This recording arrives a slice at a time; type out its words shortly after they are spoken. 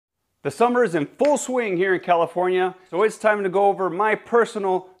The summer is in full swing here in California, so it's time to go over my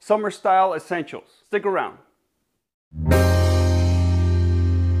personal summer style essentials. Stick around.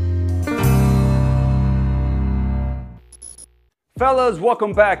 Fellas,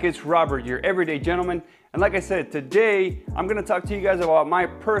 welcome back. It's Robert, your everyday gentleman. And like I said, today I'm going to talk to you guys about my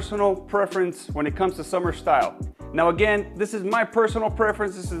personal preference when it comes to summer style. Now again, this is my personal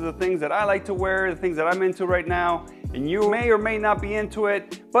preference. This is the things that I like to wear, the things that I'm into right now. And you may or may not be into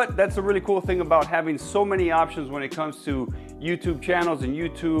it, but that's a really cool thing about having so many options when it comes to YouTube channels and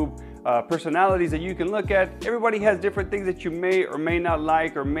YouTube personalities that you can look at. Everybody has different things that you may or may not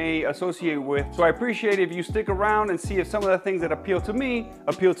like or may associate with. So I appreciate if you stick around and see if some of the things that appeal to me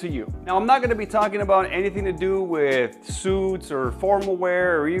appeal to you. Now, I'm not going to be talking about anything to do with suits or formal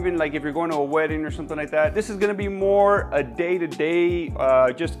wear, or even like if you're going to a wedding or something like that. This is going to be more a day-to-day,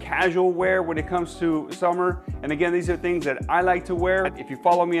 just casual wear when it comes to summer. And again, these are things that I like to wear. If you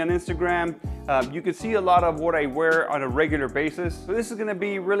follow me on Instagram, you can see a lot of what I wear on a regular basis. So this is going to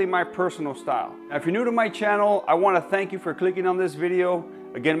be really my personal style. Now, if you're new to my channel, I want to thank you for clicking on this video.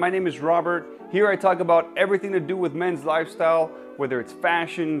 Again, my name is Robert. Here I talk about everything to do with men's lifestyle, whether it's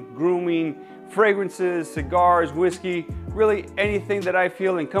fashion, grooming, fragrances, cigars, whiskey, really anything that I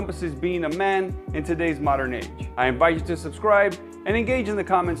feel encompasses being a man in today's modern age. I invite you to subscribe and engage in the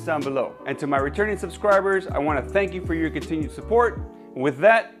comments down below. And to my returning subscribers, I want to thank you for your continued support. And with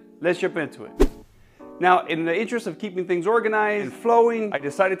that, let's jump into it. Now, in the interest of keeping things organized and flowing, I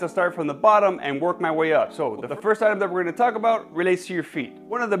decided to start from the bottom and work my way up. So the first item that we're going to talk about relates to your feet.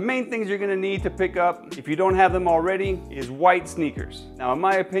 One of the main things you're going to need to pick up, if you don't have them already, is white sneakers. Now, in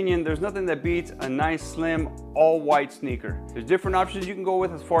my opinion, there's nothing that beats a nice, slim, all-white sneaker. There's different options you can go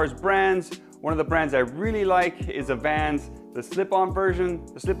with as far as brands. One of the brands I really like is a Vans, the slip-on version.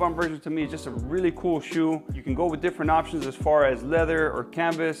 The slip-on version to me is just a really cool shoe. You can go with different options as far as leather or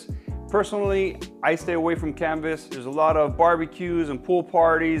canvas. Personally, I stay away from canvas. There's a lot of barbecues and pool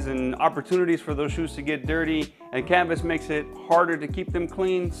parties and opportunities for those shoes to get dirty, and canvas makes it harder to keep them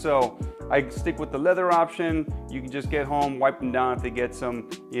clean. So I stick with the leather option. You can just get home, wipe them down if they get some,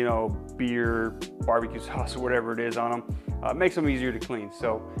 beer, barbecue sauce, or whatever it is on them. It makes them easier to clean.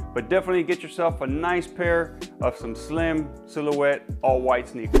 So, but definitely get yourself a nice pair of some slim silhouette, all white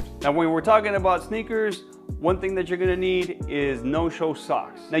sneakers. Now, when we're talking about sneakers, one thing that you're gonna need is no-show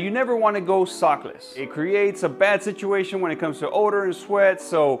socks. Now, you never wanna go sockless. It creates a bad situation when it comes to odor and sweat,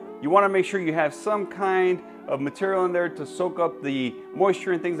 so you wanna make sure you have some kind of material in there to soak up the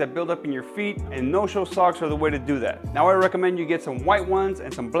moisture and things that build up in your feet, and no-show socks are the way to do that. Now, I recommend you get some white ones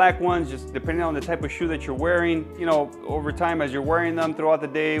and some black ones, just depending on the type of shoe that you're wearing. Over time, as you're wearing them throughout the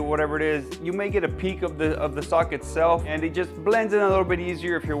day, whatever it is, you may get a peek of the sock itself, and it just blends in a little bit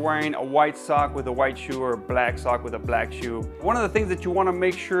easier if you're wearing a white sock with a white shoe or a black sock with a black shoe. One of the things that you want to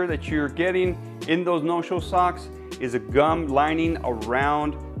make sure that you're getting in those no-show socks is a gum lining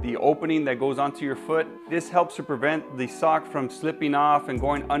around the opening that goes onto your foot. This helps to prevent the sock from slipping off and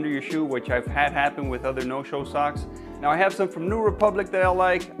going under your shoe, which I've had happen with other no-show socks. Now, I have some from New Republic that I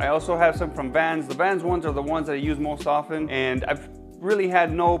like. I also have some from Vans. The Vans ones are the ones that I use most often, and I've really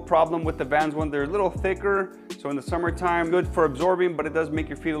had no problem with the Vans one. They're a little thicker, so in the summertime, good for absorbing, but it does make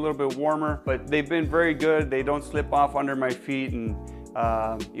your feet a little bit warmer. But they've been very good. They don't slip off under my feet, and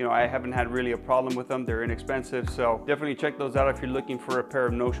I haven't had really a problem with them. They're inexpensive, so definitely check those out if you're looking for a pair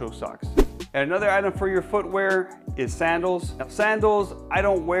of no-show socks. And another item for your footwear is sandals. Now, sandals I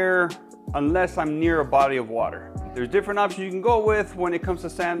don't wear unless I'm near a body of water. There's different options you can go with when it comes to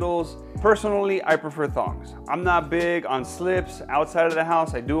sandals. Personally, I prefer thongs. I'm not big on slips outside of the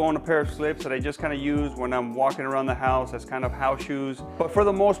house. I do own a pair of slips that I just kind of use when I'm walking around the house as kind of house shoes. But for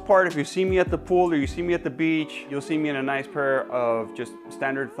the most part, if you see me at the pool or you see me at the beach, you'll see me in a nice pair of just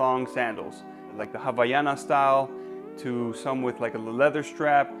standard thong sandals, like the Havaiana style to some with like a leather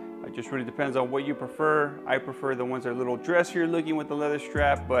strap. It just really depends on what you prefer. I prefer the ones that are a little dressier looking with the leather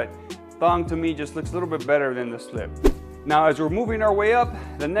strap, but thong to me just looks a little bit better than the slip. Now, as we're moving our way up,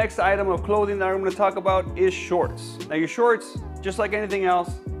 the next item of clothing that I'm going to talk about is shorts. Now, your shorts, just like anything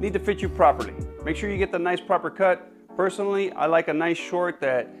else, need to fit you properly. Make sure you get the nice proper cut. Personally, I like a nice short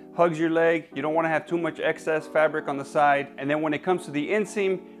that hugs your leg. You don't want to have too much excess fabric on the side. And then when it comes to the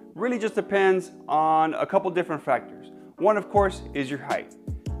inseam, really just depends on a couple different factors. One, of course, is your height.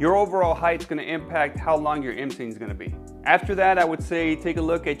 Your overall height is going to impact how long your inseam is going to be. After that, I would say take a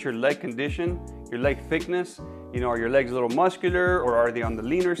look at your leg condition, your leg thickness. Are your legs a little muscular, or are they on the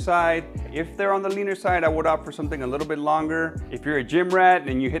leaner side? If they're on the leaner side, I would opt for something a little bit longer. If you're a gym rat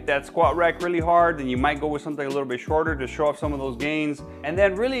and you hit that squat rack really hard, then you might go with something a little bit shorter to show off some of those gains. And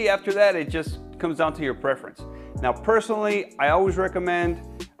then really after that, it just comes down to your preference. Now, personally, I always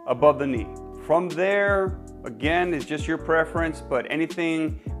recommend above the knee. From there, again, it's just your preference, but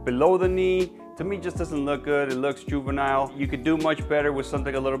anything below the knee, to me, just doesn't look good. It looks juvenile. You could do much better with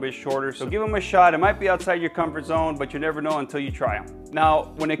something a little bit shorter. So give them a shot. It might be outside your comfort zone, but you never know until you try them.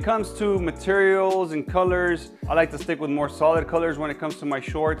 Now, when it comes to materials and colors, I like to stick with more solid colors when it comes to my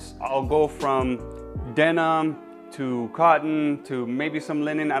shorts. I'll go from denim to cotton to maybe some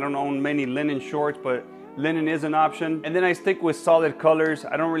linen. I don't own many linen shorts, but linen is an option. And then I stick with solid colors.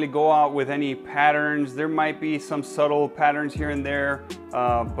 I don't really go out with any patterns. There might be some subtle patterns here and there,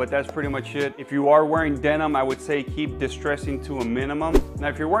 but that's pretty much it. If you are wearing denim, I would say keep distressing to a minimum. Now,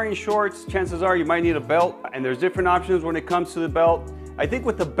 if you're wearing shorts, chances are you might need a belt, and there's different options when it comes to the belt. I think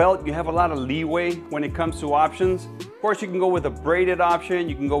with the belt, you have a lot of leeway when it comes to options. Of course, you can go with a braided option,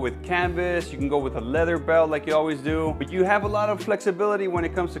 you can go with canvas, you can go with a leather belt like you always do, but you have a lot of flexibility when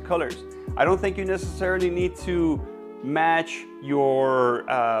it comes to colors. I don't think you necessarily need to match your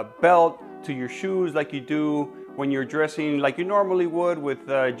belt to your shoes like you do when you're dressing like you normally would with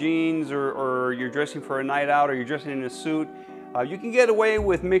jeans, or you're dressing for a night out, or you're dressing in a suit. You can get away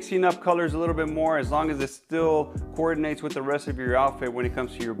with mixing up colors a little bit more as long as it still coordinates with the rest of your outfit when it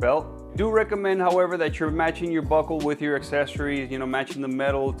comes to your belt. I do recommend, however, that you're matching your buckle with your accessories, you know, matching the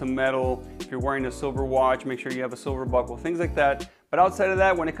metal to metal. If you're wearing a silver watch, make sure you have a silver buckle, things like that. But outside of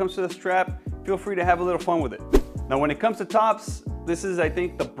that, when it comes to the strap, feel free to have a little fun with it. Now, when it comes to tops, this is, I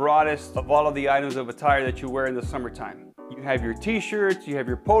think, the broadest of all of the items of attire that you wear in the summertime. You have your t-shirts, you have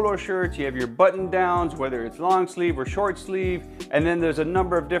your polo shirts, you have your button downs, whether it's long sleeve or short sleeve, and then there's a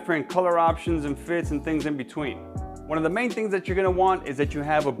number of different color options and fits and things in between. One of the main things that you're gonna want is that you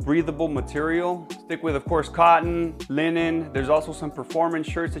have a breathable material. Stick with, of course, cotton, linen. There's also some performance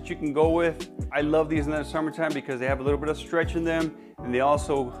shirts that you can go with. I love these in the summertime because they have a little bit of stretch in them, and they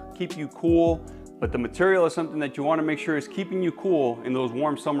also keep you cool. But the material is something that you want to make sure is keeping you cool in those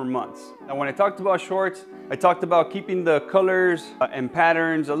warm summer months. Now, when I talked about shorts, I talked about keeping the colors and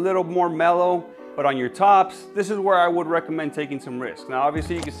patterns a little more mellow. But on your tops, this is where I would recommend taking some risks. Now,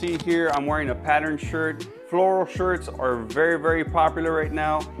 obviously, you can see here, I'm wearing a patterned shirt. Floral shirts are very, very popular right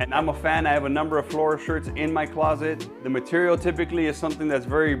now, and I'm a fan. I have a number of floral shirts in my closet. The material typically is something that's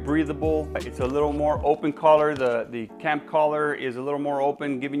very breathable. It's a little more open collar. The camp collar is a little more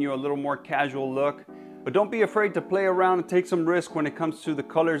open, giving you a little more casual look. But don't be afraid to play around and take some risk when it comes to the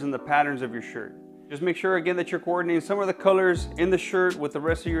colors and the patterns of your shirt. Just make sure, again, that you're coordinating some of the colors in the shirt with the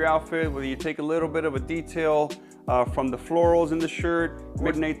rest of your outfit, whether you take a little bit of a detail from the florals in the shirt,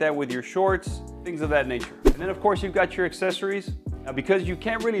 coordinate that with your shorts, things of that nature. And then, of course, you've got your accessories. Now, because you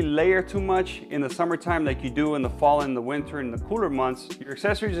can't really layer too much in the summertime like you do in the fall and the winter and the cooler months, your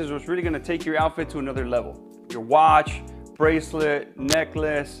accessories is what's really gonna take your outfit to another level. Your watch, bracelet,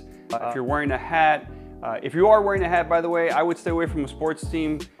 necklace, if you're wearing a hat. If you are wearing a hat, by the way, I would stay away from a sports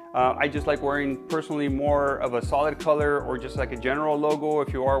team. I just like wearing personally more of a solid color, or just like a general logo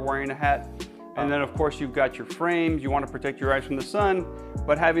if you are wearing a hat. And then, of course, you've got your frames. You want to protect your eyes from the sun,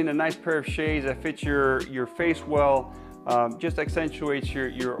 but having a nice pair of shades that fits your face well just accentuates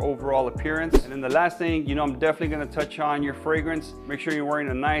your overall appearance. And then the last thing, you know, I'm definitely going to touch on your fragrance. Make sure you're wearing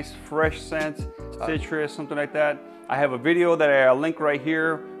a nice fresh scent, citrus, something like that. I have a video that I'll link right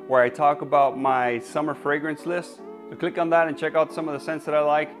here where I talk about my summer fragrance list. So click on that and check out some of the scents that I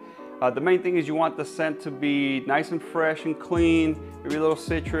like. The main thing is you want the scent to be nice and fresh and clean, maybe a little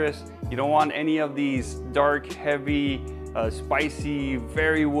citrus. You don't want any of these dark, heavy, spicy,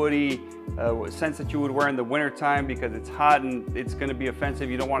 very woody scents that you would wear in the winter time because it's hot and it's gonna be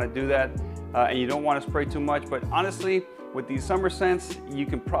offensive. You don't wanna do that, and you don't wanna spray too much. But honestly, with these summer scents, you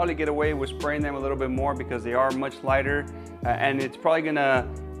can probably get away with spraying them a little bit more because they are much lighter, and it's probably gonna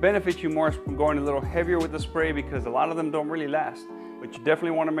benefit you more from going a little heavier with the spray because a lot of them don't really last. But you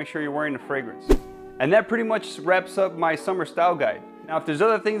definitely want to make sure you're wearing the fragrance. And that pretty much wraps up my summer style guide. Now, if there's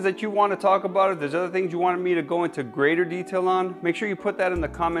other things that you want to talk about, if there's other things you wanted me to go into greater detail on, make sure you put that in the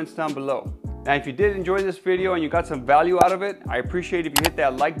comments down below. Now, if you did enjoy this video and you got some value out of it, I appreciate if you hit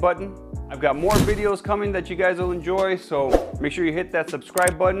that like button. I've got more videos coming that you guys will enjoy, so make sure you hit that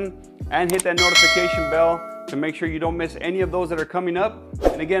subscribe button and hit that notification bell to make sure you don't miss any of those that are coming up.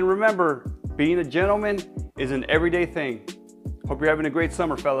 And again, remember, being a gentleman is an everyday thing. Hope you're having a great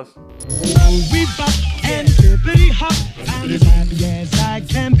summer, fellas.